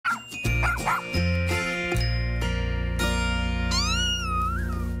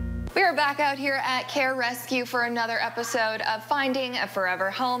are back out here at Care Rescue for another episode of Finding a Forever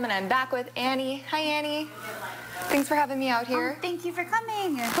Home, and I'm back with Annie. Hi, Annie. Thanks for having me out here. Thank you for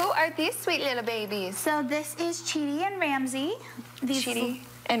coming. Who are these sweet little babies? So this is Cheaty and Ramsey. Cheaty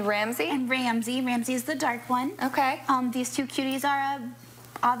and Ramsey? And Ramsey. Ramsey is the dark one. Okay. These two cuties are a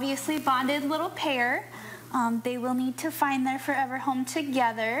obviously bonded little pair. They will need to find their forever home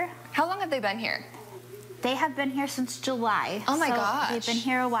together. How long have they been here? They have been here since July. Oh my so gosh. They've been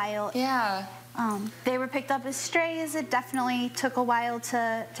here a while. Yeah. They were picked up as strays. It definitely took a while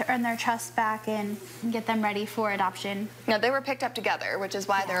to earn their trust back and get them ready for adoption. No, they were picked up together, which is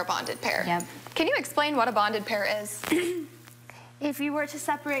why they're a bonded pair. Yep. Can you explain what a bonded pair is? If you were to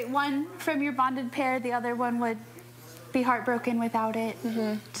separate one from your bonded pair, the other one would be heartbroken without it.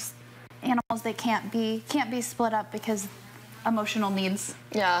 Mm-hmm. Just animals that can't be split up because emotional needs.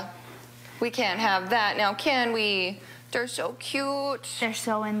 Yeah. We can't have that. Now, can we? They're so cute. They're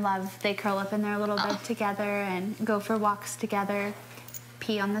so in love. They curl up in their little bed together and go for walks together,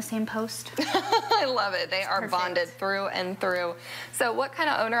 pee on the same post. I love it. They are perfect. Bonded through and through. So what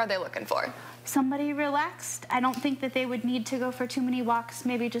kind of owner are they looking for? Somebody relaxed. I don't think that they would need to go for too many walks.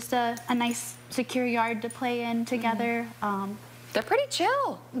 Maybe just a nice, secure yard to play in together. They're pretty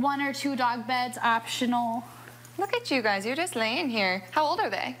chill. 1 or 2 dog beds, optional. Look at you guys. You're just laying here. How old are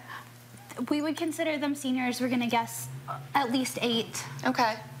they? We would consider them seniors. We're going to guess at least 8.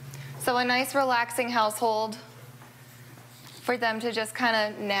 Okay. So a nice, relaxing household for them to just kind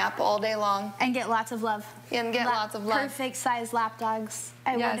of nap all day long. And get lots of love. And get lots of love. Perfect size lap dogs.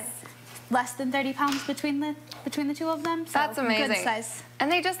 Yes. Less than 30 pounds between the two of them. So that's amazing. Good size.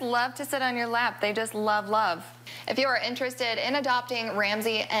 And they just love to sit on your lap. They just love love. If you are interested in adopting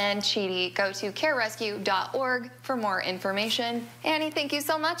Ramsey and Cheaty, go to carerescue.org for more information. Annie, thank you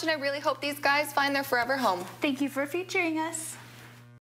so much, and I really hope these guys find their forever home. Thank you for featuring us.